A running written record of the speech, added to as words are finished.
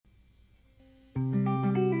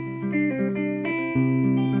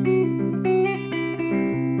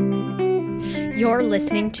You're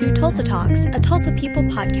listening to Tulsa Talks, a Tulsa People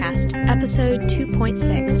podcast, episode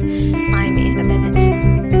 2.6. I'm Anna Bennett.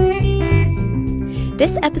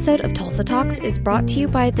 This episode of Tulsa Talks is brought to you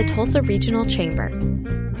by the Tulsa Regional Chamber.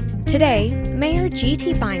 Today, Mayor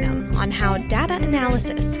G.T. Bynum on how data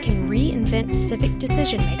analysis can reinvent civic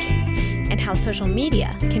decision-making and how social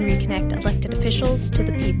media can reconnect elected officials to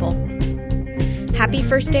the people. Happy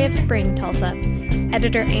first day of spring, Tulsa.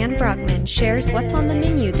 Editor Ann Brugman shares what's on the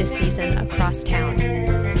menu this season across town.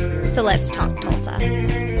 So let's talk Tulsa.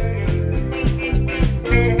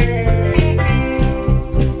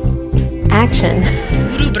 Action.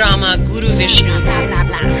 Guru Brahma, Guru Vishnu, blah, blah,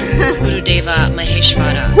 blah. Guru Deva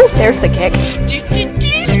Maheshwara. Woo, there's the kick.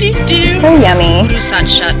 So yummy. Guru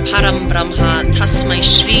Sakshat Param Brahma Tasmai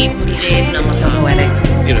Shri Gurudev Namaha. So poetic.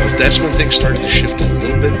 You know, that's when things started to shift a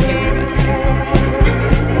little bit.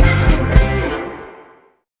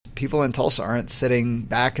 People in Tulsa aren't sitting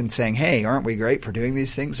back and saying, hey, aren't we great for doing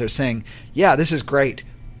these things? They're saying, yeah, this is great.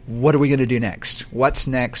 What are we going to do next? What's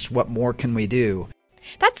next? What more can we do?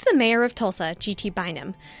 That's the mayor of Tulsa, G.T.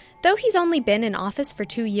 Bynum. Though he's only been in office for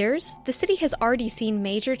 2 years, the city has already seen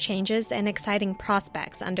major changes and exciting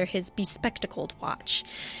prospects under his bespectacled watch.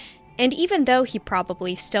 And even though he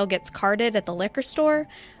probably still gets carded at the liquor store,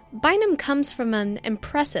 Bynum comes from an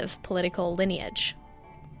impressive political lineage.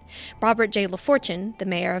 Robert J. LaFortune, the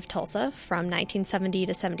mayor of Tulsa from 1970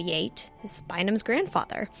 to 78, is Bynum's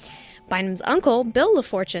grandfather. Bynum's uncle, Bill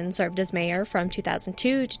LaFortune, served as mayor from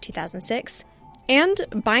 2002 to 2006. And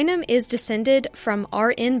Bynum is descended from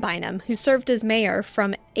R.N. Bynum, who served as mayor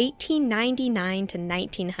from 1899 to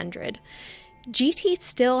 1900. G.T.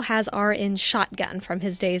 still has R.N.'s shotgun from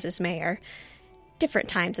his days as mayor. Different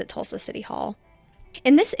times at Tulsa City Hall.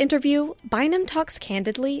 In this interview, Bynum talks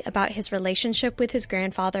candidly about his relationship with his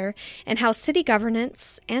grandfather and how city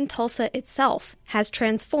governance and Tulsa itself has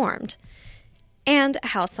transformed, and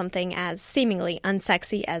how something as seemingly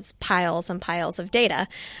unsexy as piles and piles of data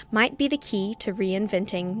might be the key to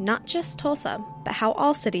reinventing not just Tulsa, but how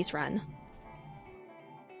all cities run.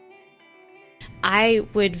 I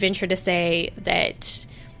would venture to say that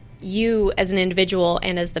you as an individual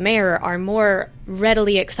and as the mayor are more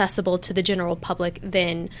readily accessible to the general public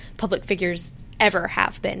than public figures ever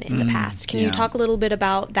have been in the past. Can you talk a little bit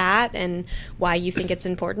about that and why you think it's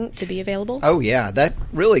important to be available? Oh, yeah. That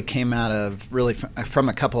really came out of from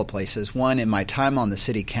a couple of places. One, in my time on the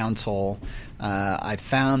city council, I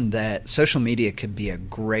found that social media could be a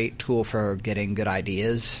great tool for getting good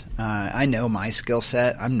ideas. I know my skill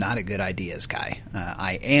set. I'm not a good ideas guy.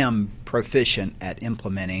 I am proficient at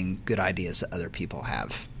implementing good ideas that other people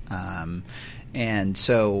have. And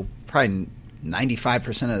so probably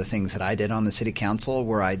 95% of the things that I did on the city council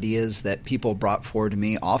were ideas that people brought forward to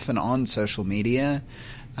me, often on social media,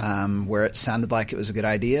 where it sounded like it was a good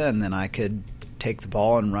idea, and then I could take the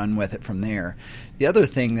ball and run with it from there. The other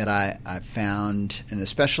thing that I found, and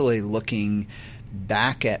especially looking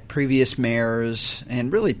back at previous mayors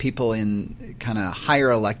and really people in kind of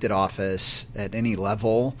higher elected office at any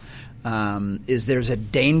level, is there's a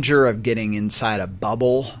danger of getting inside a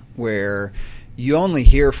bubble where you only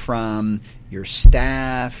hear from your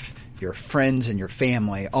staff, your friends, and your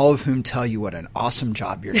family, all of whom tell you what an awesome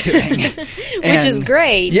job you're doing. Which is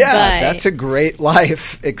great. Yeah, but that's a great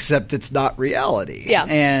life, except it's not reality. Yeah.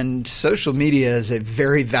 And social media is a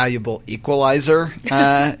very valuable equalizer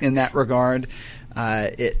in that regard.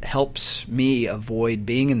 It helps me avoid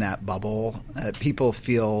being in that bubble. People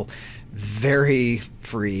feel very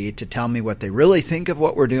free to tell me what they really think of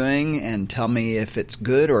what we're doing and tell me if it's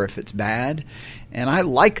good or if it's bad. And I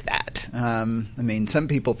like that. Some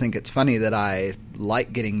people think it's funny that I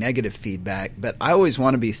like getting negative feedback, but I always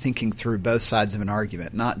want to be thinking through both sides of an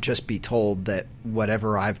argument, not just be told that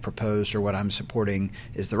whatever I've proposed or what I'm supporting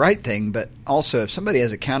is the right thing, but also if somebody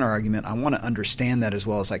has a counter argument, I want to understand that as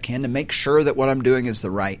well as I can to make sure that what I'm doing is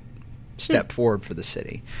the right step forward for the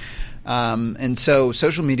city. And so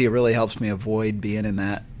social media really helps me avoid being in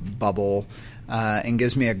that bubble and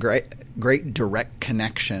gives me a great direct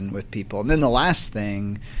connection with people. And then the last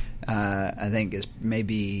thing I think is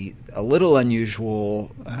maybe a little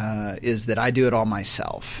unusual is that I do it all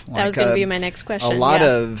myself. That was going to be my next question. A lot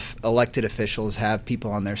of elected officials have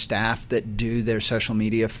people on their staff that do their social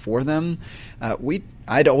media for them.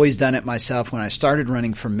 I'd always done it myself. When I started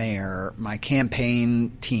running for mayor, my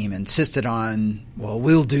campaign team insisted on, well,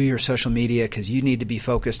 we'll do your social media because you need to be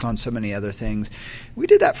focused on so many other things. We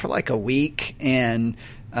did that for like a week, and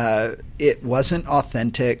it wasn't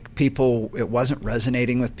authentic. It wasn't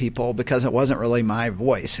resonating with people because it wasn't really my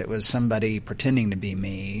voice. It was somebody pretending to be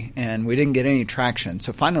me, and we didn't get any traction.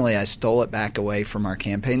 So finally I stole it back away from our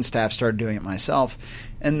campaign staff, started doing it myself,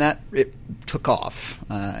 And that it took off.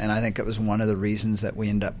 And I think it was one of the reasons that we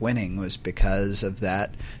ended up winning was because of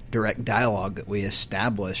that direct dialogue that we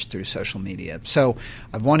established through social media. So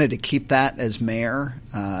I've wanted to keep that as mayor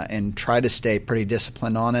and try to stay pretty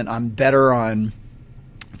disciplined on it. I'm better on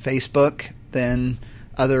Facebook than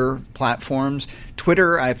other platforms.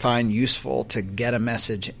 Twitter I find useful to get a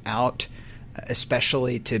message out,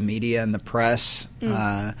 especially to media and the press.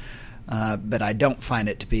 But I don't find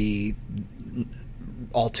it to be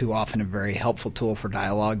all too often a very helpful tool for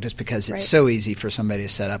dialogue, just because it's so easy for somebody to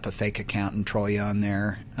set up a fake account and troll you on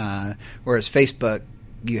there. Whereas Facebook,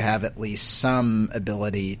 you have at least some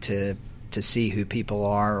ability to see who people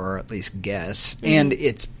are, or at least guess. And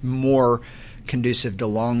it's more conducive to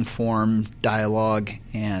long-form dialogue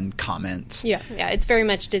and comments. Yeah, it's very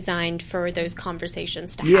much designed for those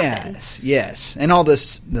conversations to happen. Yes. And all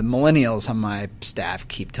this, the millennials on my staff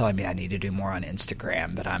keep telling me I need to do more on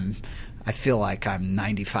Instagram, but I feel like I'm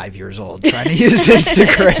 95 years old trying to use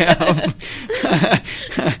Instagram.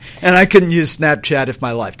 And I couldn't use Snapchat if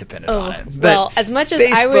my life depended on it. But well, as much as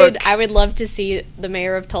Facebook, I would love to see the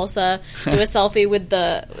mayor of Tulsa do a selfie with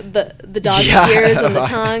the dog ears and the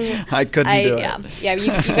tongue. I couldn't do it. Yeah,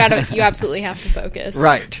 you absolutely have to focus.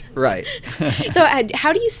 Right. So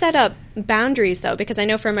how do you set up boundaries, though? Because I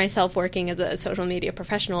know for myself, working as a social media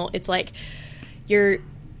professional, it's like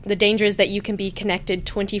the danger is that you can be connected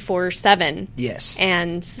 24/7. Yes.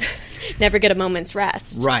 And never get a moment's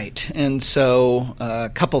rest. Right. And so a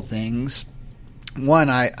couple things. One,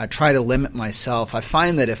 I try to limit myself. I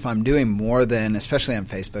find that if I'm doing more than, especially on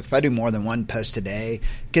Facebook, if I do more than one post a day,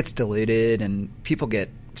 it gets diluted and people get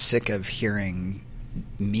sick of hearing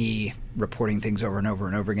me reporting things over and over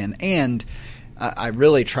and over again. And I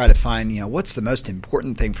really try to find, what's the most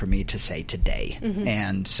important thing for me to say today?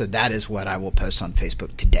 And so that is what I will post on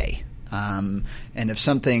Facebook today. And if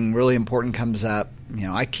something really important comes up,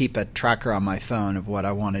 I keep a tracker on my phone of what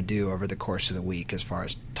I want to do over the course of the week as far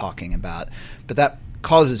as talking about. But that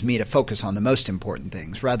causes me to focus on the most important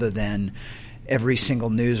things rather than every single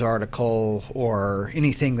news article or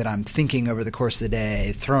anything that I'm thinking over the course of the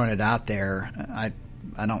day, throwing it out there.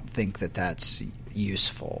 I don't think that that's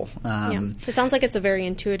useful. It sounds like it's a very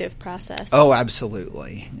intuitive process. Oh,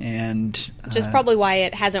 absolutely. And just probably why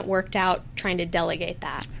it hasn't worked out trying to delegate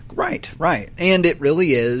that. Right. And it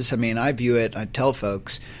really is. I mean, I tell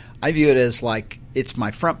folks, I view it as like it's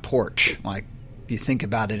my front porch. Like you think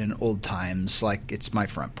about it in old times, like it's my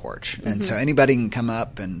front porch. And so anybody can come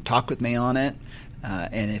up and talk with me on it.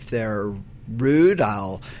 And if they're rude,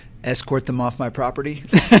 I'll escort them off my property.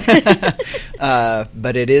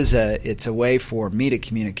 But it's a way for me to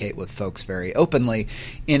communicate with folks very openly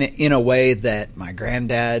in a way that my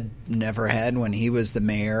granddad never had when he was the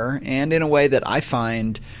mayor, and in a way that I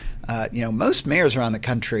find most mayors around the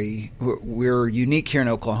country, we're unique here in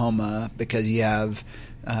Oklahoma because you have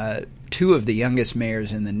two of the youngest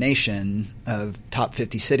mayors in the nation of top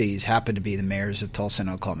 50 cities happen to be the mayors of Tulsa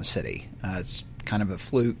and Oklahoma City. It's kind of a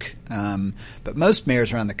fluke. But most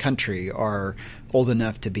mayors around the country are old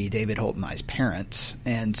enough to be David Holt and I's parents.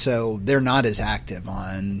 And so they're not as active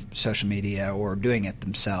on social media or doing it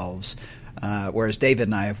themselves. Whereas David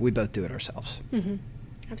and I, we both do it ourselves.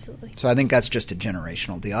 Absolutely. So I think that's just a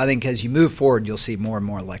generational deal. I think as you move forward, you'll see more and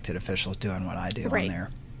more elected officials doing what I do on there.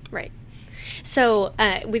 Right. So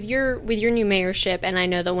with your new mayorship, and I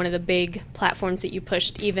know that one of the big platforms that you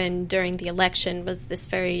pushed even during the election was this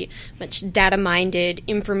very much data-minded,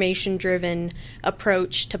 information-driven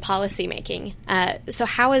approach to policymaking. So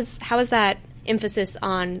how is that emphasis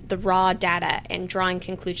on the raw data and drawing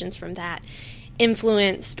conclusions from that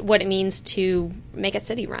influenced what it means to make a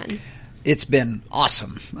city run? It's been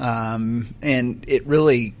awesome. And it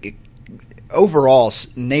really... Overall,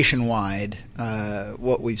 nationwide,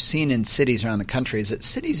 what we've seen in cities around the country is that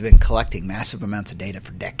cities have been collecting massive amounts of data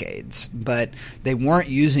for decades, but they weren't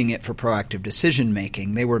using it for proactive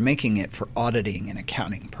decision-making. They were making it for auditing and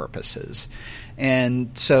accounting purposes.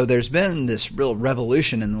 And so there's been this real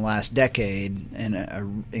revolution in the last decade and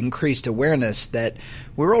an increased awareness that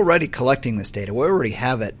we're already collecting this data. We already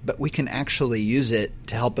have it, but we can actually use it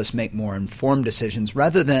to help us make more informed decisions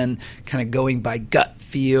rather than kind of going by gut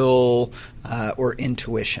feel or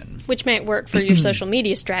intuition. Which might work for your social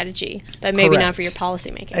media strategy, but maybe not for your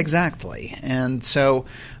policymaking. Exactly. And so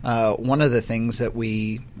one of the things that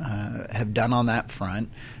we have done on that front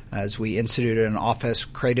as we instituted an office,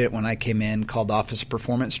 created it when I came in, called Office of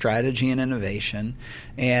Performance Strategy and Innovation.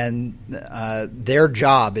 And their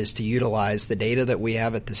job is to utilize the data that we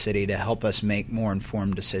have at the city to help us make more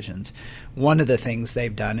informed decisions. One of the things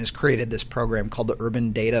they've done is created this program called the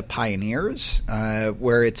Urban Data Pioneers,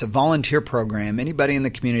 where it's a volunteer program. Anybody in the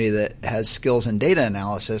community that has skills in data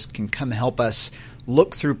analysis can come help us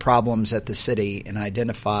look through problems at the city and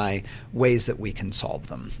identify ways that we can solve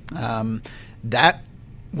them.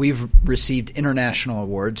 We've received international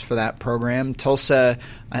awards for that program. Tulsa,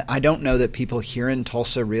 I don't know that people here in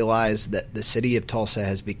Tulsa realize that the city of Tulsa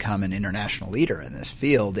has become an international leader in this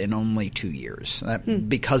field in only 2 years.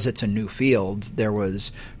 Because it's a new field, there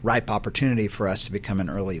was ripe opportunity for us to become an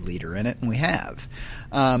early leader in it, and we have.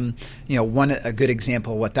 A good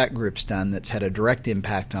example of what that group's done that's had a direct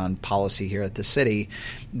impact on policy here at the city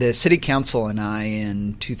council and I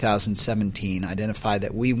in 2017 identified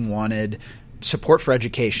that we wanted support for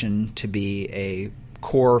education to be a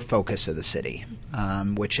core focus of the city,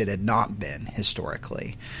 which it had not been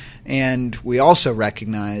historically. And we also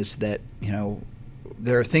recognize that,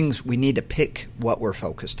 there are things we need to pick what we're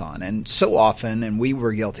focused on. And so often, and we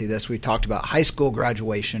were guilty of this, we talked about high school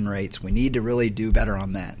graduation rates. We need to really do better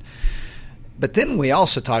on that. But then we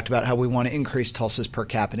also talked about how we want to increase Tulsa's per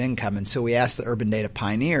capita income. And so we asked the Urban Data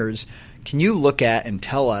Pioneers, can you look at and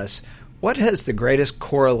tell us what has the greatest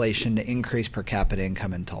correlation to increase per capita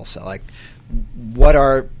income in Tulsa? Like, what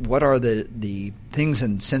are the things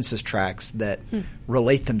in census tracts that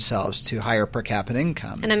relate themselves to higher per capita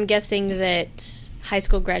income? And I'm guessing that high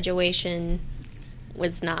school graduation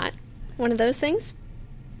was not one of those things?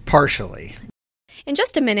 Partially. In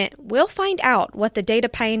just a minute, we'll find out what the data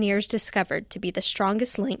pioneers discovered to be the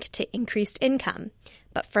strongest link to increased income.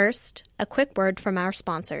 But first, a quick word from our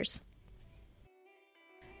sponsors.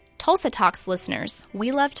 Tulsa Talks listeners,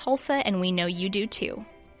 we love Tulsa and we know you do too.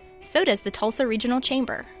 So does the Tulsa Regional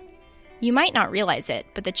Chamber. You might not realize it,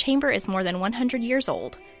 but the Chamber is more than 100 years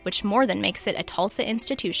old, which more than makes it a Tulsa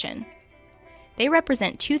institution. They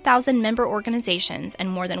represent 2,000 member organizations and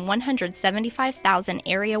more than 175,000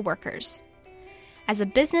 area workers. As a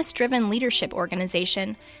business-driven leadership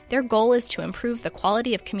organization, their goal is to improve the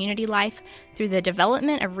quality of community life through the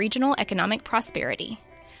development of regional economic prosperity.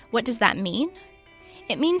 What does that mean?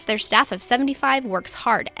 It means their staff of 75 works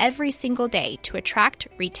hard every single day to attract,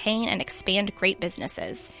 retain, and expand great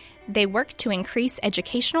businesses. They work to increase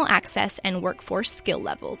educational access and workforce skill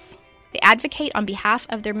levels. They advocate on behalf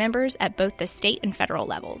of their members at both the state and federal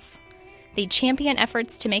levels. They champion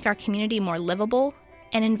efforts to make our community more livable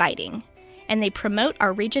and inviting, and they promote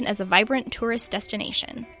our region as a vibrant tourist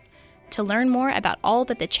destination. To learn more about all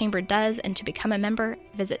that the Chamber does and to become a member,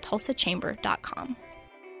 visit tulsachamber.com.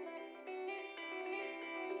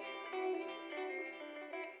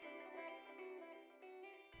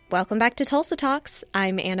 Welcome back to Tulsa Talks.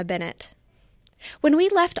 I'm Anna Bennett. When we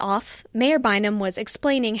left off, Mayor Bynum was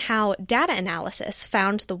explaining how data analysis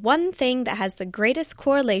found the one thing that has the greatest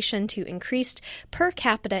correlation to increased per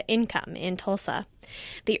capita income in Tulsa.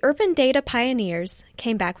 The Urban Data Pioneers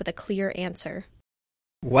came back with a clear answer.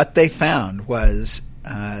 What they found was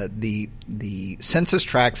the census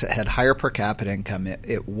tracts that had higher per capita income,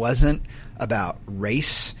 it wasn't about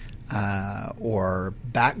race or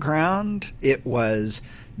background. It was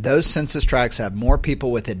those census tracts have more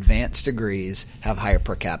people with advanced degrees have higher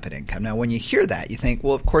per capita income. Now, when you hear that, you think,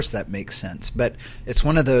 well, of course that makes sense. But it's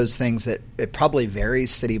one of those things that it probably varies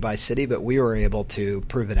city by city, but we were able to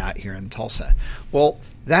prove it out here in Tulsa. Well,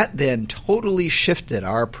 that then totally shifted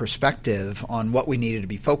our perspective on what we needed to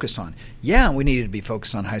be focused on. Yeah, we needed to be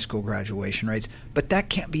focused on high school graduation rates, but that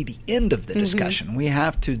can't be the end of the discussion. We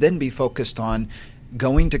have to then be focused on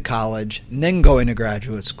going to college, and then going to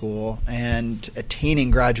graduate school and attaining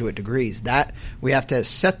graduate degrees. That we have to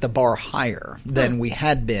set the bar higher than we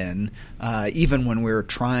had been, even when we were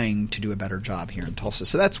trying to do a better job here in Tulsa.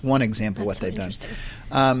 So that's one example of what they've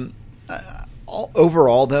done.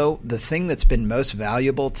 Overall, though, the thing that's been most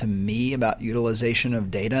valuable to me about utilization of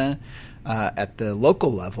data at the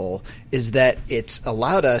local level is that it's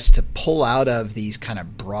allowed us to pull out of these kind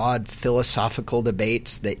of broad philosophical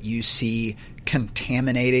debates that you see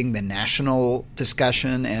contaminating the national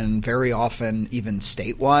discussion and very often even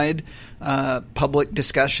statewide public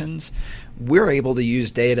discussions. We're able to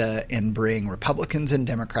use data and bring Republicans and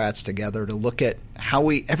Democrats together to look at how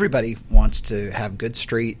everybody wants to have good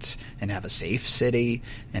streets and have a safe city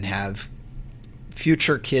and have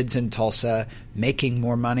future kids in Tulsa making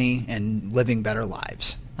more money and living better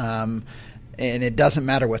lives. And it doesn't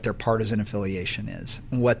matter what their partisan affiliation is.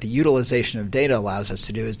 And what the utilization of data allows us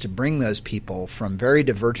to do is to bring those people from very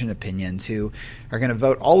divergent opinions who are going to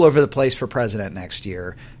vote all over the place for president next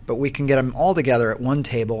year, but we can get them all together at one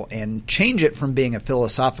table and change it from being a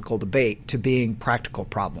philosophical debate to being practical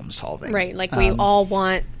problem solving. Right, like we all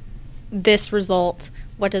want this result.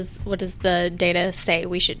 What does the data say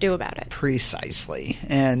we should do about it? Precisely.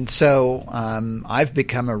 And so I've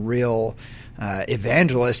become a real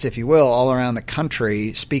evangelist, if you will, all around the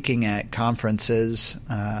country, speaking at conferences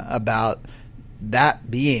about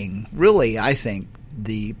that being really, I think,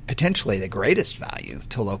 potentially the greatest value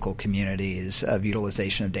to local communities of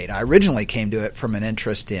utilization of data. I originally came to it from an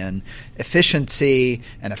interest in efficiency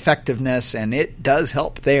and effectiveness, and it does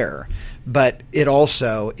help there. But it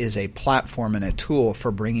also is a platform and a tool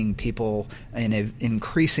for bringing people in an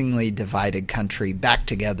increasingly divided country back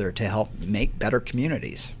together to help make better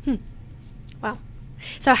communities. Wow.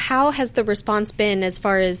 So how has the response been as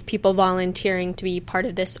far as people volunteering to be part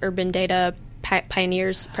of this Urban Data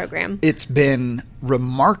Pioneers program? It's been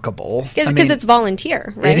remarkable. Because it's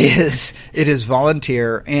volunteer, right? It is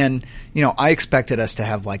volunteer. And, I expected us to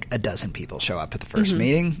have like a dozen people show up at the first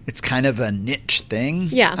meeting. It's kind of a niche thing.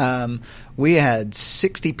 Yeah. We had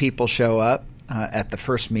 60 people show up at the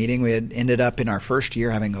first meeting. We had ended up in our first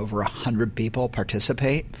year having over 100 people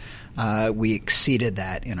participate. We exceeded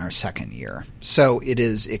that in our second year. So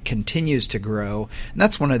it continues to grow. And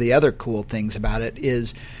that's one of the other cool things about it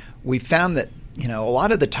is we found that, a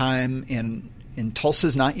lot of the time and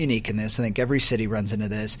Tulsa's not unique in this. I think every city runs into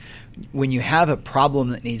this. When you have a problem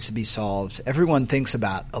that needs to be solved, everyone thinks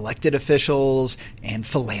about elected officials and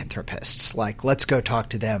philanthropists. Like, let's go talk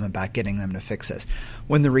to them about getting them to fix this.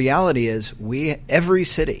 When the reality is every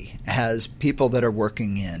city has people that are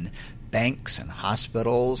working in banks and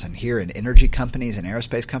hospitals and here in energy companies and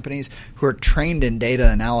aerospace companies who are trained in data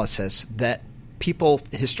analysis that people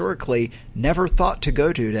historically never thought to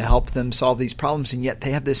go to help them solve these problems, and yet they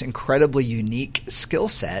have this incredibly unique skill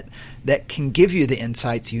set that can give you the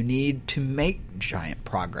insights you need to make giant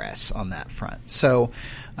progress on that front. So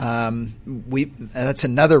that's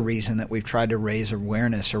another reason that we've tried to raise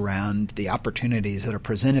awareness around the opportunities that are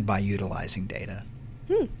presented by utilizing data.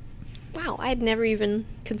 Wow, I had never even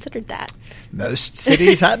considered that. Most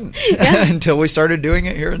cities hadn't until we started doing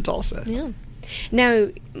it here in Tulsa. Yeah. Now,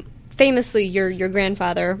 famously, your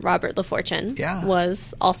grandfather, Robert LaFortune,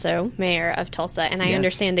 was also mayor of Tulsa, and I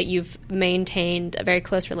understand that you've maintained a very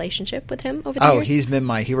close relationship with him over the years. Oh, he's been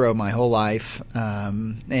my hero my whole life,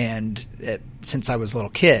 since I was a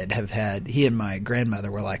little kid, he and my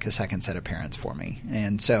grandmother were like a second set of parents for me,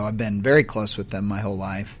 and so I've been very close with them my whole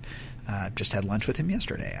life. Just had lunch with him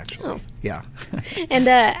yesterday, actually. Oh. Yeah. And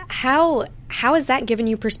how has that given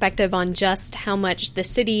you perspective on just how much the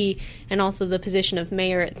city and also the position of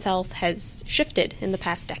mayor itself has shifted in the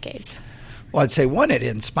past decades? Well, I'd say, one, it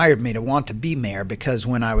inspired me to want to be mayor because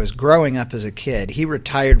when I was growing up as a kid, he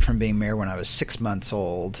retired from being mayor when I was 6 months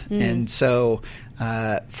old. And so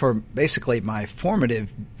for basically my formative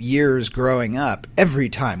years growing up, every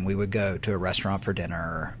time we would go to a restaurant for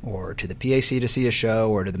dinner or to the PAC to see a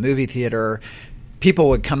show or to the movie theater, people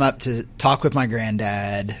would come up to talk with my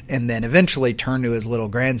granddad and then eventually turn to his little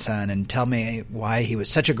grandson and tell me why he was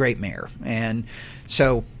such a great mayor. And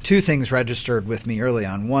so two things registered with me early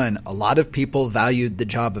on. One, a lot of people valued the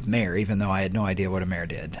job of mayor, even though I had no idea what a mayor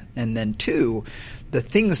did. And then two, the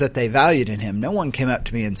things that they valued in him, no one came up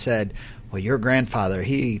to me and said, well, your grandfather,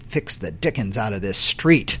 he fixed the dickens out of this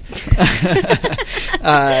street.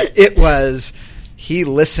 It was... He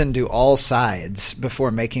listened to all sides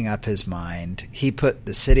before making up his mind. He put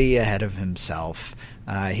the city ahead of himself.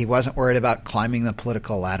 He wasn't worried about climbing the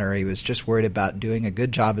political ladder. He was just worried about doing a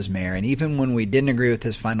good job as mayor. And even when we didn't agree with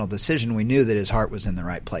his final decision, we knew that his heart was in the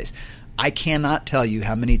right place. I cannot tell you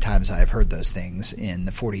how many times I have heard those things in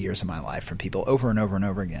the 40 years of my life from people over and over and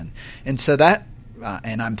over again. And so that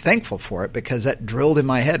and I'm thankful for it because that drilled in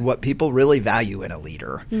my head what people really value in a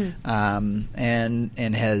leader, and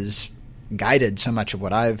has guided so much of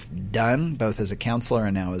what I've done, both as a counselor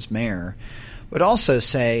and now as mayor. Would also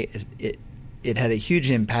say it had a huge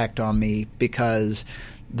impact on me because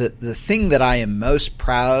the thing that I am most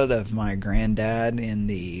proud of my granddad in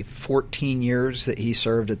the 14 years that he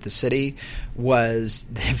served at the city was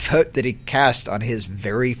the vote that he cast on his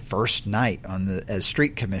very first night as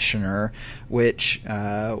street commissioner, which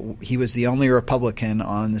he was the only Republican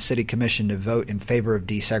on the city commission to vote in favor of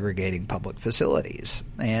desegregating public facilities.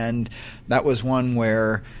 And that was one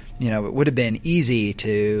where it would have been easy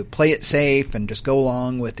to play it safe and just go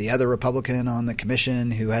along with the other Republican on the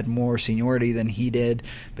commission who had more seniority than he did.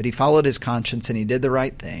 But he followed his conscience and he did the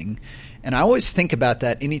right thing. And I always think about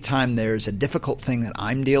that anytime there's a difficult thing that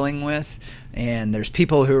I'm dealing with and there's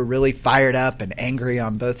people who are really fired up and angry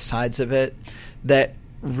on both sides of it, that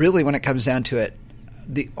really when it comes down to it,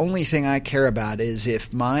 the only thing I care about is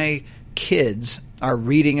if my kids are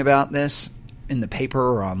reading about this in the paper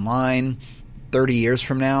or online 30 years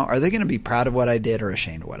from now, are they going to be proud of what I did or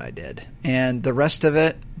ashamed of what I did? And the rest of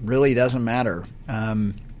it really doesn't matter.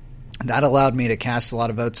 That allowed me to cast a lot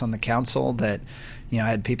of votes on the council that, I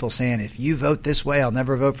had people saying, if you vote this way, I'll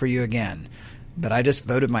never vote for you again. But I just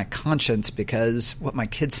voted my conscience because what my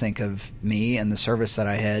kids think of me and the service that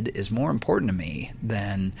I had is more important to me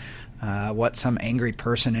than what some angry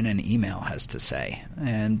person in an email has to say.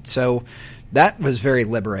 And so that was very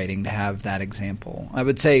liberating to have that example. I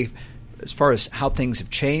would say, as far as how things have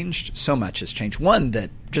changed, so much has changed. One,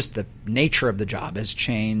 that just the nature of the job has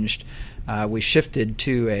changed. We shifted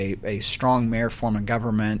to a strong mayor form of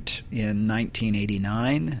government in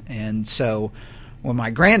 1989. And so when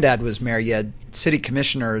my granddad was mayor, you had city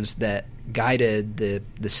commissioners that guided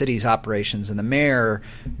the city's operations, and the mayor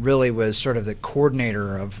really was sort of the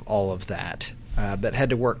coordinator of all of that, but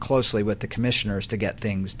had to work closely with the commissioners to get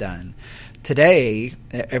things done. Today,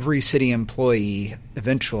 every city employee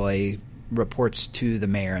eventually reports to the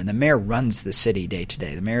mayor, and the mayor runs the city day to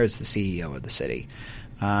day. The mayor is the CEO of the city.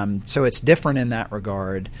 So it's different in that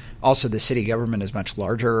regard. Also, the city government is much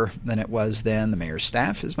larger than it was then. The mayor's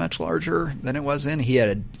staff is much larger than it was then. He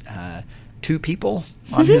had 2 people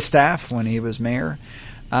on his staff when he was mayor.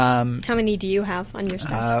 How many do you have on your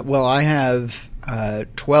staff? Well, I have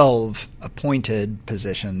 12 appointed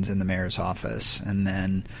positions in the mayor's office, and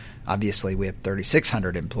then obviously we have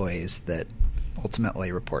 3,600 employees that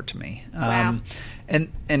ultimately report to me. Wow.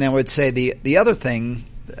 And I would say the other thing,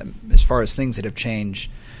 as far as things that have changed,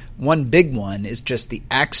 one big one is just the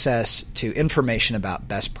access to information about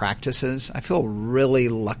best practices. I feel really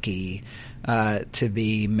lucky to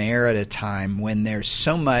be mayor at a time when there's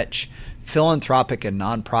so much philanthropic and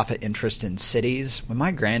nonprofit interest in cities. When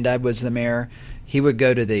my granddad was the mayor, he would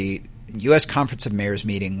go to the U.S. Conference of Mayors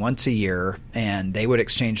meeting once a year, and they would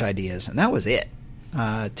exchange ideas, and that was it.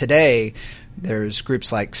 Today, there's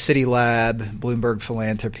groups like City Lab, Bloomberg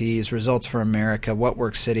Philanthropies, Results for America, What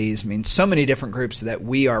Works Cities. I mean, so many different groups that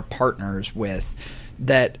we are partners with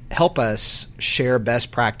that help us share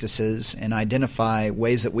best practices and identify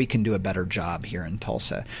ways that we can do a better job here in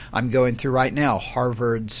Tulsa. I'm going through right now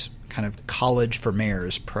Harvard's kind of College for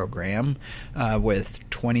Mayors program with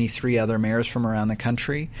 23 other mayors from around the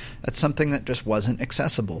country. That's something that just wasn't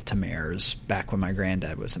accessible to mayors back when my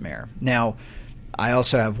granddad was the mayor. Now, I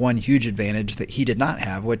also have one huge advantage that he did not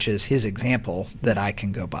have, which is his example that I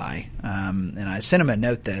can go by. And I sent him a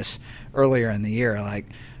note this earlier in the year, like,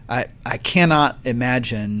 I cannot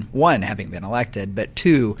imagine, one, having been elected, but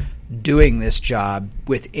two, doing this job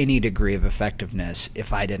with any degree of effectiveness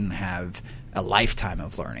if I didn't have a lifetime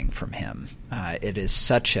of learning from him. It is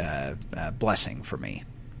such a blessing for me.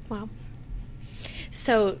 Wow.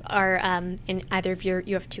 So are in either of you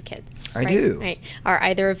have 2 kids, right? I do. Right. Are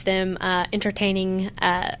either of them entertaining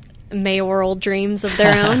mayoral dreams of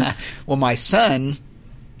their own? Well, my son,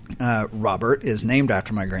 Robert, is named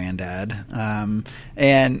after my granddad. And,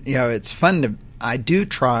 it's fun I do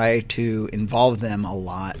try to involve them a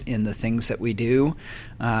lot in the things that we do.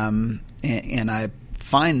 And I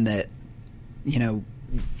find that,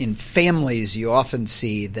 in families, you often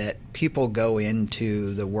see that people go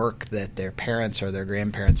into the work that their parents or their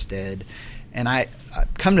grandparents did. And I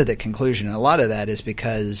come to the conclusion, and a lot of that is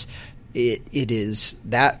because it is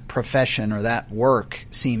that profession or that work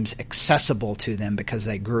seems accessible to them because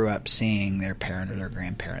they grew up seeing their parent or their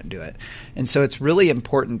grandparent do it. And so it's really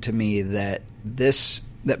important to me that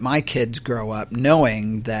my kids grow up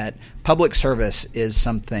knowing that public service is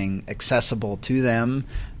something accessible to them,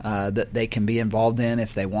 that they can be involved in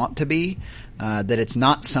if they want to be, that it's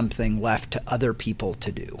not something left to other people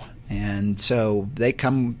to do. And so they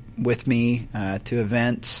come with me to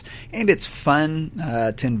events, and it's fun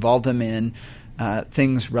to involve them in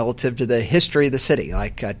things relative to the history of the city.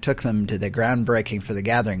 Like I took them to the groundbreaking for the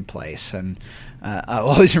Gathering Place, and I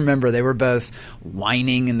always remember they were both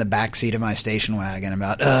whining in the backseat of my station wagon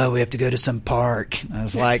about, we have to go to some park. I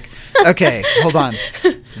was like, okay, hold on.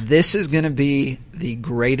 This is going to be the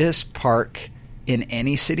greatest park in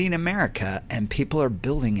any city in America, and people are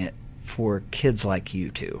building it for kids like you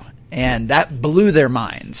two. And that blew their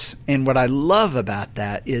minds. And what I love about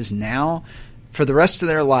that is now, for the rest of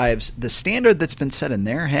their lives, the standard that's been set in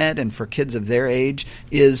their head and for kids of their age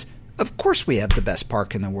is, of course we have the best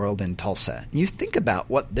park in the world in Tulsa. You think about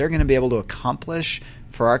what they're going to be able to accomplish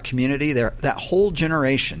for our community, that whole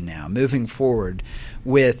generation now moving forward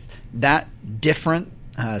with that different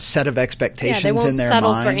set of expectations in their mind. They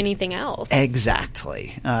won't settle for anything else.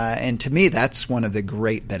 Exactly. And to me, that's one of the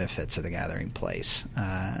great benefits of the Gathering Place.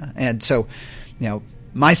 And so,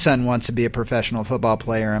 my son wants to be a professional football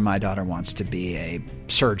player, and my daughter wants to be a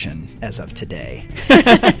surgeon as of today.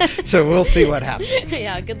 So we'll see what happens.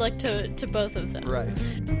 Yeah, good luck to both of them. Right.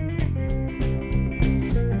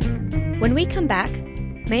 When we come back,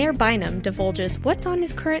 Mayor Bynum divulges what's on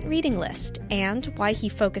his current reading list and why he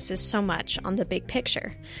focuses so much on the big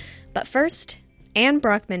picture. But first, Anne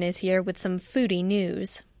Brockman is here with some foodie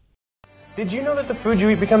news. Did you know that the food you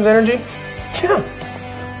eat becomes energy?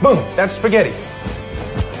 Yeah. Boom, that's spaghetti.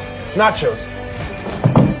 Nachos.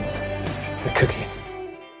 The cookie.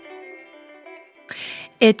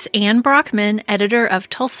 It's Anne Brockman, editor of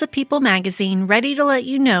Tulsa People magazine, ready to let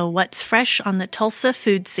you know what's fresh on the Tulsa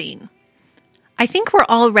food scene. I think we're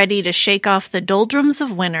all ready to shake off the doldrums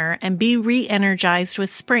of winter and be re-energized with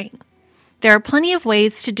spring. There are plenty of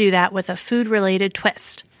ways to do that with a food-related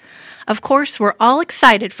twist. Of course, we're all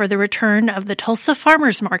excited for the return of the Tulsa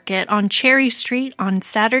Farmers Market on Cherry Street on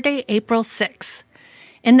Saturday, April 6th.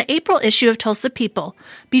 In the April issue of Tulsa People,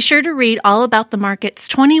 be sure to read all about the market's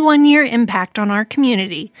 21-year impact on our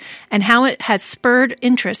community and how it has spurred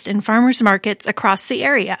interest in farmers markets across the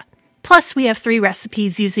area. Plus, we have 3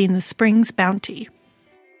 recipes using the spring's bounty.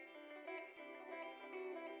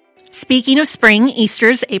 Speaking of spring,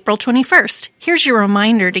 Easter's April 21st. Here's your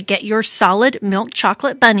reminder to get your solid milk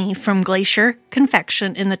chocolate bunny from Glacier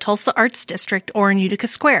Confection in the Tulsa Arts District or in Utica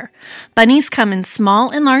Square. Bunnies come in small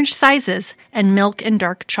and large sizes and milk and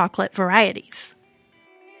dark chocolate varieties.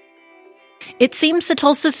 It seems the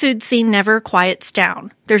Tulsa food scene never quiets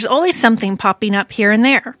down. There's always something popping up here and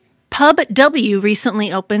there. Pub W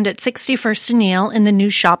recently opened at 61st and Neal in the new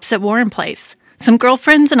shops at Warren Place. Some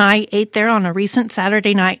girlfriends and I ate there on a recent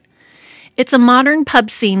Saturday night. It's a modern pub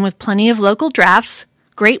scene with plenty of local drafts,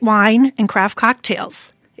 great wine, and craft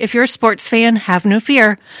cocktails. If you're a sports fan, have no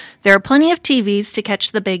fear. There are plenty of TVs to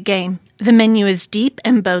catch the big game. The menu is deep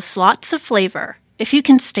and boasts lots of flavor. If you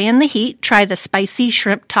can stand the heat, try the spicy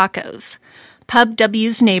shrimp tacos. Pub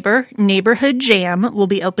W's neighbor, Neighborhood Jam, will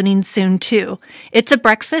be opening soon, too. It's a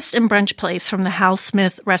breakfast and brunch place from the Hal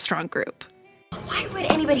Smith Restaurant Group. Why would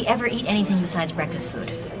anybody ever eat anything besides breakfast food?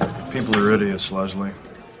 People are idiots, Leslie.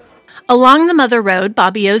 Along the Mother Road,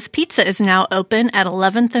 Bobby O's Pizza is now open at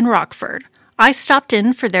 11th and Rockford. I stopped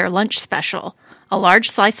in for their lunch special. A large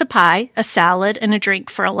slice of pie, a salad, and a drink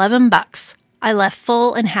for $11. I left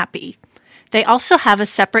full and happy. They also have a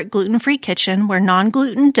separate gluten-free kitchen where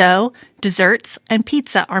non-gluten dough, desserts, and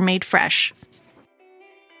pizza are made fresh.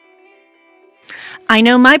 I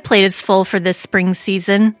know my plate is full for this spring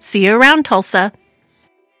season. See you around, Tulsa.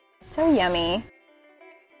 So yummy.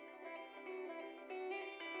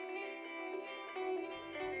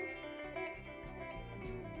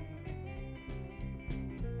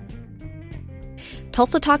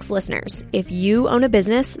 Tulsa Talks listeners, if you own a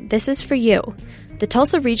business, this is for you. The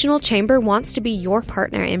Tulsa Regional Chamber wants to be your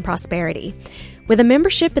partner in prosperity. With a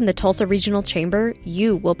membership in the Tulsa Regional Chamber,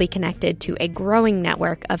 you will be connected to a growing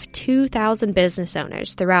network of 2,000 business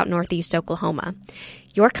owners throughout Northeast Oklahoma.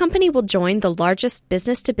 Your company will join the largest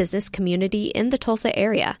business-to-business community in the Tulsa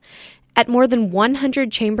area. At more than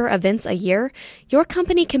 100 chamber events a year, your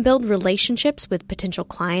company can build relationships with potential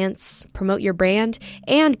clients, promote your brand,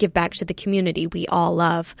 and give back to the community we all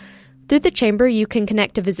love. Through the chamber, you can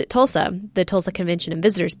connect to Visit Tulsa, the Tulsa Convention and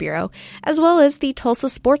Visitors Bureau, as well as the Tulsa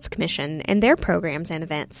Sports Commission and their programs and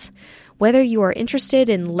events. Whether you are interested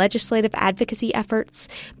in legislative advocacy efforts,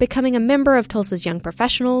 becoming a member of Tulsa's Young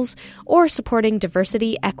Professionals, or supporting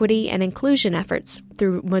diversity, equity, and inclusion efforts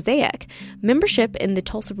through Mosaic, membership in the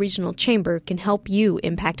Tulsa Regional Chamber can help you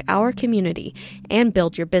impact our community and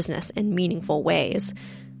build your business in meaningful ways.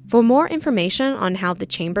 For more information on how the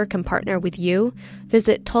Chamber can partner with you,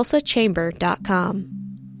 visit tulsachamber.com.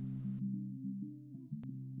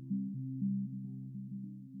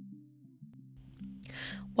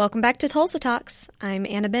 Welcome back to Tulsa Talks. I'm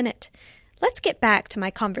Anna Bennett. Let's get back to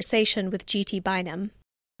my conversation with G.T. Bynum.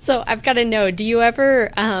 So I've got to know, do you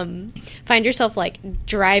ever find yourself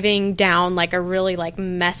driving down a really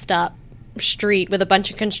messed up street with a bunch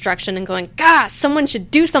of construction and going, gosh, someone should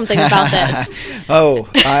do something about this?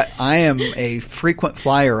 I am a frequent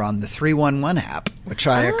flyer on the 311 app, which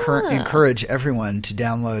I encourage everyone to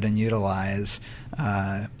download and utilize.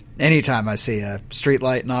 Anytime I see a street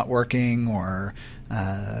light not working or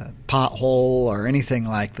pothole or anything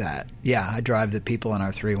like that. Yeah, I drive the people in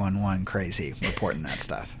our 311 crazy reporting that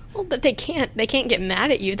stuff. Well, but they can't get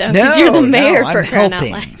mad at you, though, because you're the mayor for crying out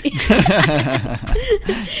loud.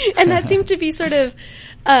 And that seemed to be sort of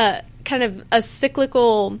kind of a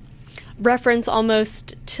cyclical reference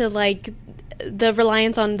almost to, like, the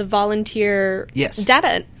reliance on the volunteer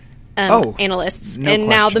data analysts. No and question.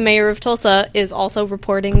 now the mayor of Tulsa is also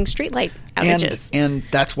reporting streetlight outages. And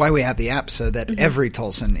that's why we have the app, so that every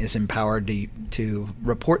Tulsan is empowered to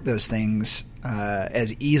report those things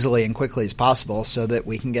as easily and quickly as possible so that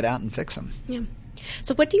we can get out and fix them. Yeah.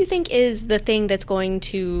 So what do you think is the thing that's going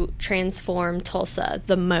to transform Tulsa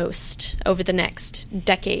the most over the next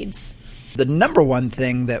decades? The number one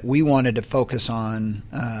thing that we wanted to focus on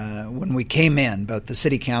when we came in, both the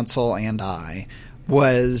city council and I,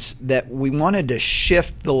 was that we wanted to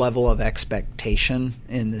shift the level of expectation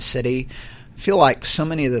in the city. I feel like so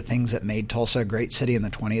many of the things that made Tulsa a great city in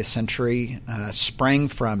the 20th century sprang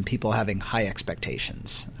from people having high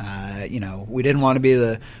expectations. We didn't want to be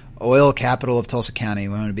the oil capital of Tulsa County.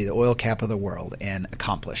 We wanted to be the oil capital of the world and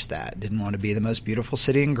accomplish that. Didn't want to be the most beautiful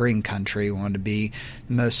city in green country. We wanted to be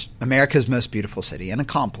America's most beautiful city and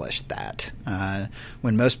accomplished that.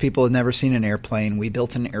 When most people had never seen an airplane, we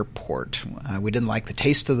built an airport. We didn't like the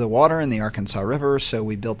taste of the water in the Arkansas River, so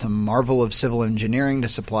we built a marvel of civil engineering to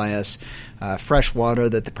supply us fresh water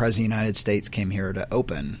that the President of the United States came here to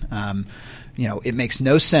open. It makes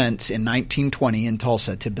no sense in 1920 in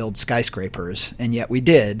Tulsa to build skyscrapers, and yet we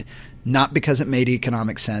did, not because it made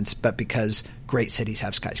economic sense, but because great cities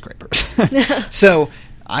have skyscrapers. So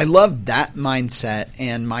I loved that mindset,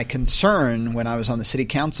 and my concern when I was on the city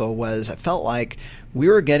council was I felt like we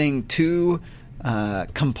were getting too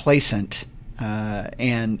complacent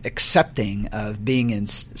and accepting of being in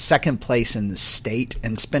second place in the state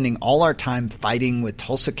and spending all our time fighting with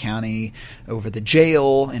Tulsa County over the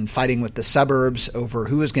jail and fighting with the suburbs over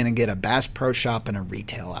who was going to get a Bass Pro Shop and a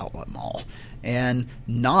retail outlet mall, and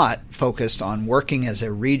not focused on working as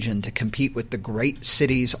a region to compete with the great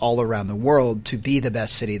cities all around the world to be the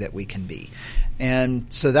best city that we can be. And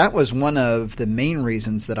so that was one of the main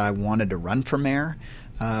reasons that I wanted to run for mayor,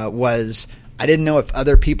 was I didn't know if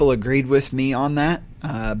other people agreed with me on that,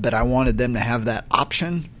 but I wanted them to have that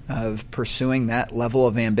option of pursuing that level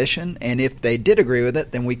of ambition. And if they did agree with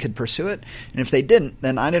it, then we could pursue it. And if they didn't,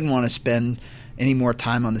 then I didn't want to spend any more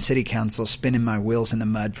time on the city council spinning my wheels in the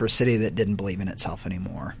mud for a city that didn't believe in itself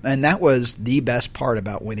anymore. And that was the best part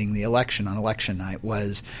about winning the election on election night,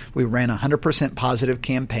 was we ran a 100% positive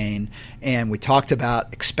campaign, and we talked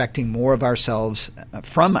about expecting more of ourselves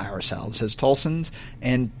from ourselves as Tulsans,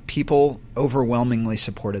 and people overwhelmingly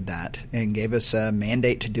supported that and gave us a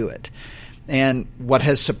mandate to do it. And what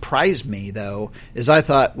has surprised me, though, is I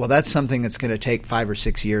thought, well, that's something that's going to take 5 or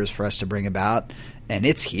 6 years for us to bring about. And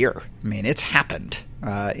it's here. I mean, it's happened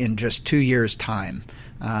in just 2 years' time.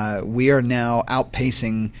 We are now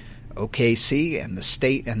outpacing OKC and the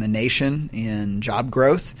state and the nation in job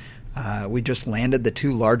growth. We just landed the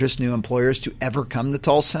 2 largest new employers to ever come to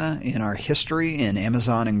Tulsa in our history in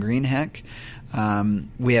Amazon and Greenheck.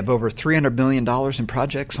 We have over $300 million in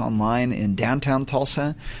projects online in downtown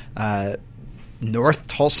Tulsa. North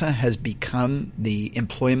Tulsa has become the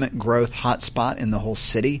employment growth hotspot in the whole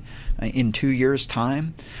city in 2 years'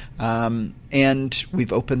 time. And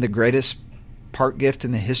we've opened the greatest park gift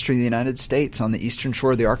in the history of the United States on the eastern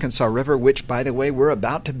shore of the Arkansas River, which, by the way, we're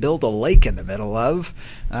about to build a lake in the middle of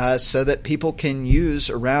so that people can use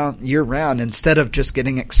year-round instead of just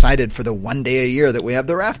getting excited for the one day a year that we have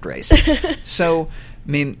the raft race. So,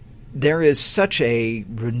 I mean, there is such a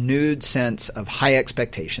renewed sense of high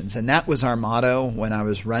expectations, and that was our motto when I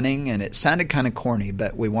was running, and it sounded kind of corny,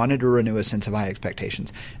 but we wanted to renew a sense of high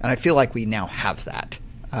expectations, and I feel like we now have that.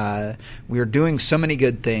 We are doing so many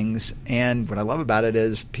good things, and what I love about it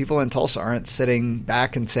is people in Tulsa aren't sitting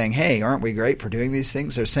back and saying, hey, aren't we great for doing these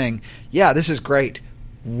things? They're saying, yeah, this is great.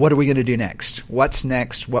 What are we going to do next? What's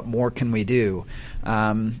next? What more can we do?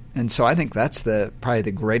 And so I think that's probably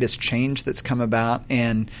the greatest change that's come about,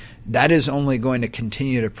 and that is only going to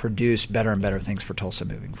continue to produce better and better things for Tulsa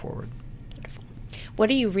moving forward. Wonderful.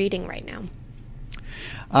 What are you reading right now?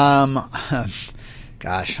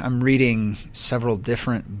 Gosh, I'm reading several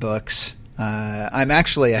different books. I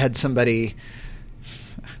had somebody,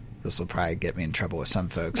 this will probably get me in trouble with some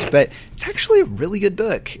folks, but it's actually a really good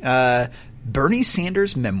book. Bernie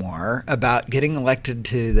Sanders' memoir about getting elected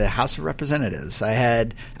to the House of Representatives. I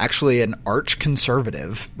had actually an arch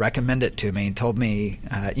conservative recommend it to me and told me,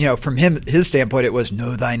 from his standpoint, it was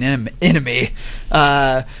know thine enemy.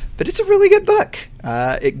 But it's a really good book.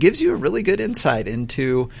 It gives you a really good insight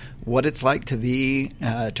into what it's like to be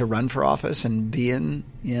to run for office and be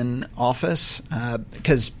in office,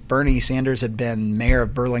 because Bernie Sanders had been mayor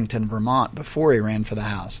of Burlington, Vermont before he ran for the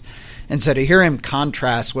House. And so to hear him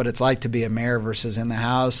contrast what it's like to be a mayor versus in the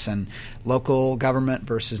House and local government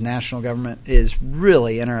versus national government is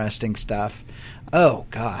really interesting stuff. Oh,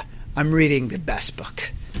 God, I'm reading the best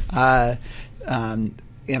book.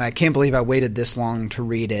 And I can't believe I waited this long to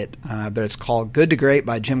read it, but it's called Good to Great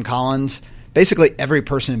by Jim Collins. Basically, every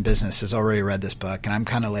person in business has already read this book, and I'm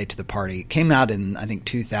kind of late to the party. It came out in, I think,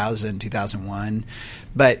 2000, 2001.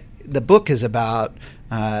 But the book is about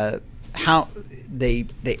how they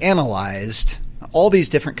analyzed all these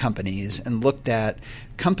different companies and looked at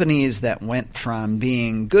companies that went from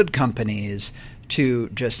being good companies to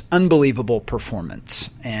just unbelievable performance.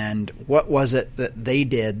 And what was it that they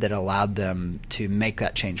did that allowed them to make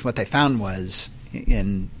that change? What they found was,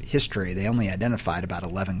 in history, they only identified about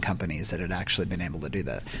 11 companies that had actually been able to do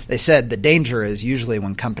that. They said the danger is usually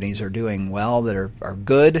when companies are doing well, that are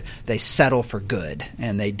good, they settle for good,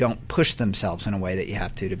 and they don't push themselves in a way that you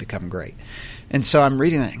have to become great. And so I'm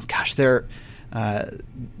reading that, and gosh,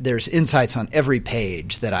 there's insights on every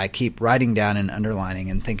page that I keep writing down and underlining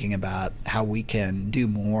and thinking about how we can do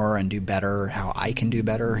more and do better, how I can do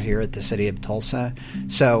better here at the City of Tulsa.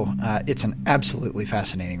 So it's an absolutely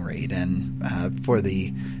fascinating read. And for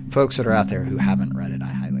the folks that are out there who haven't read it, I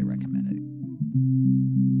highly recommend it.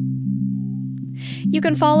 You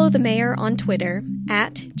can follow the mayor on Twitter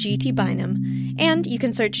at GT Bynum, and you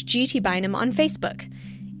can search GT Bynum on Facebook.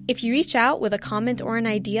 If you reach out with a comment or an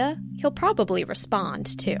idea, he'll probably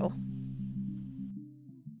respond, too.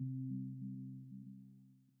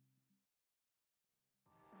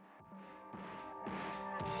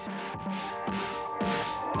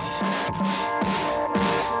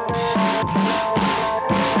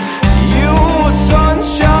 You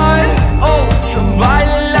sunshine,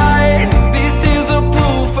 ultraviolet light, these tears are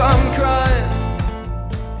proof I'm crying.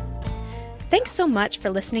 Thanks so much for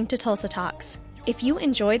listening to Tulsa Talks. If you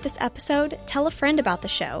enjoyed this episode, tell a friend about the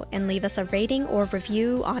show and leave us a rating or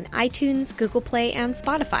review on iTunes, Google Play, and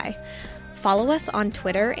Spotify. Follow us on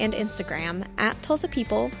Twitter and Instagram at Tulsa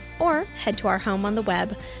People, or head to our home on the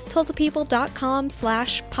web,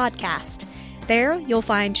 tulsapeople.com/podcast. There, you'll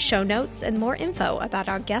find show notes and more info about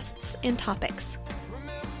our guests and topics.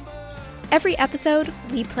 Every episode,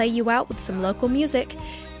 we play you out with some local music.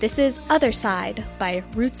 This is Other Side by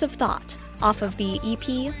Roots of Thought, off of the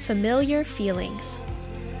EP Familiar Feelings.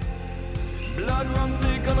 Blood runs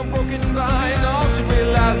thick on a broken vine. All she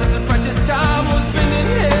realized is the precious time was spending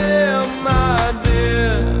here, my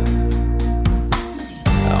dear.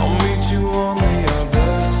 I'll meet you on the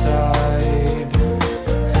other side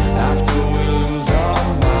after we lose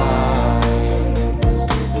our minds.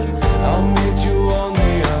 I'll meet you on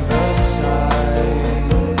the other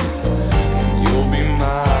side, and you'll be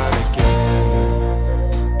mine again.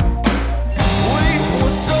 We were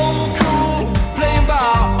so cool, playing by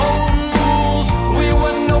our own rules. We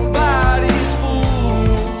were nobody's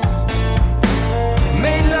fools.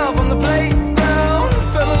 Made love on the playground,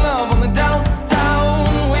 fell in love on the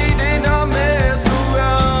downtown. We did not mess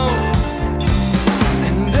around.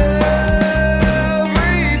 And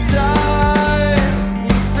every time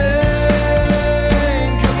you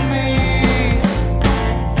think of me,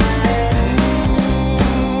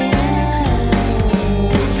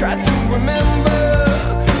 try to remember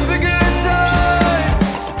the good times.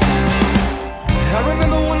 I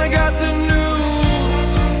remember when I got the news,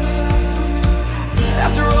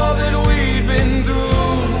 after all that we'd been through.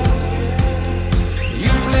 You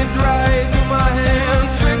slipped right through my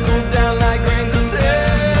hands, trickled down like grains of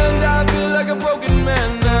sand. I feel like a broken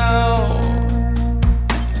man now.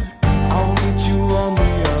 I'll meet you on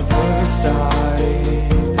the other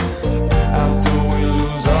side after we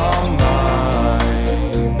lose our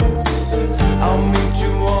minds. I'll meet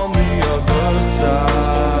you on the other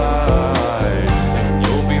side, and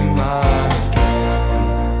you'll be mine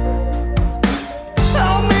again.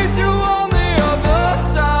 I'll meet you on the other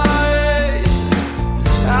side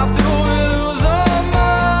after we lose our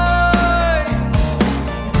minds.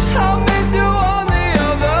 I'll meet you on the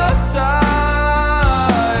other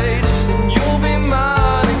side, and you'll be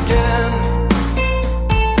mine again.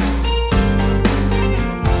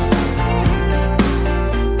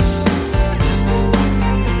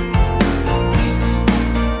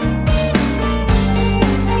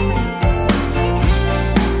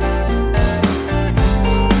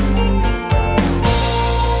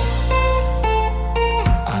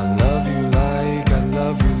 I love you like, I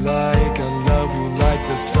love you like, I love you like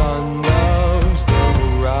the sun loves the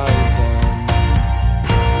horizon.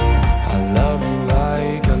 I love you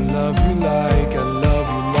like, I love you like, I love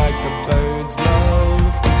you like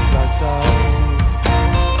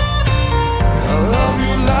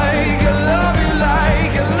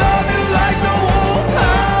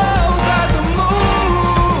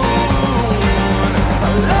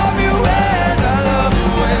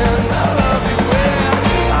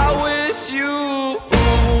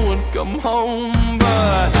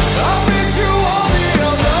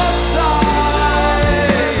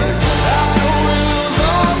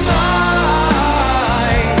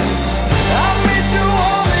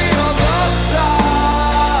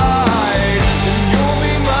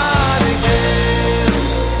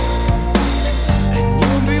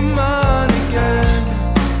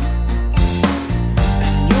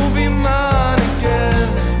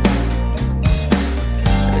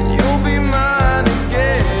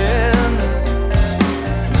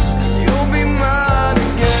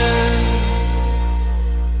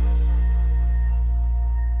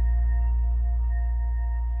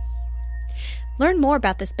Learn more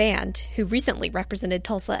about this band, who recently represented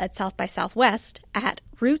Tulsa at South by Southwest, at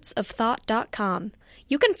rootsofthought.com.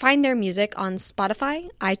 You can find their music on Spotify,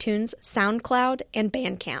 iTunes, SoundCloud, and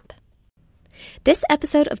Bandcamp. This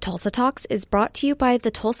episode of Tulsa Talks is brought to you by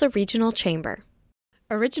the Tulsa Regional Chamber.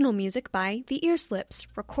 Original music by The Earslips,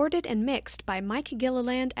 recorded and mixed by Mike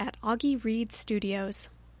Gilliland at Augie Reed Studios.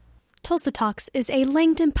 Tulsa Talks is a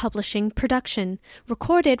Langdon Publishing production,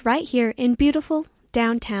 recorded right here in beautiful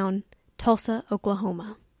downtown Tulsa,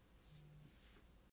 Oklahoma.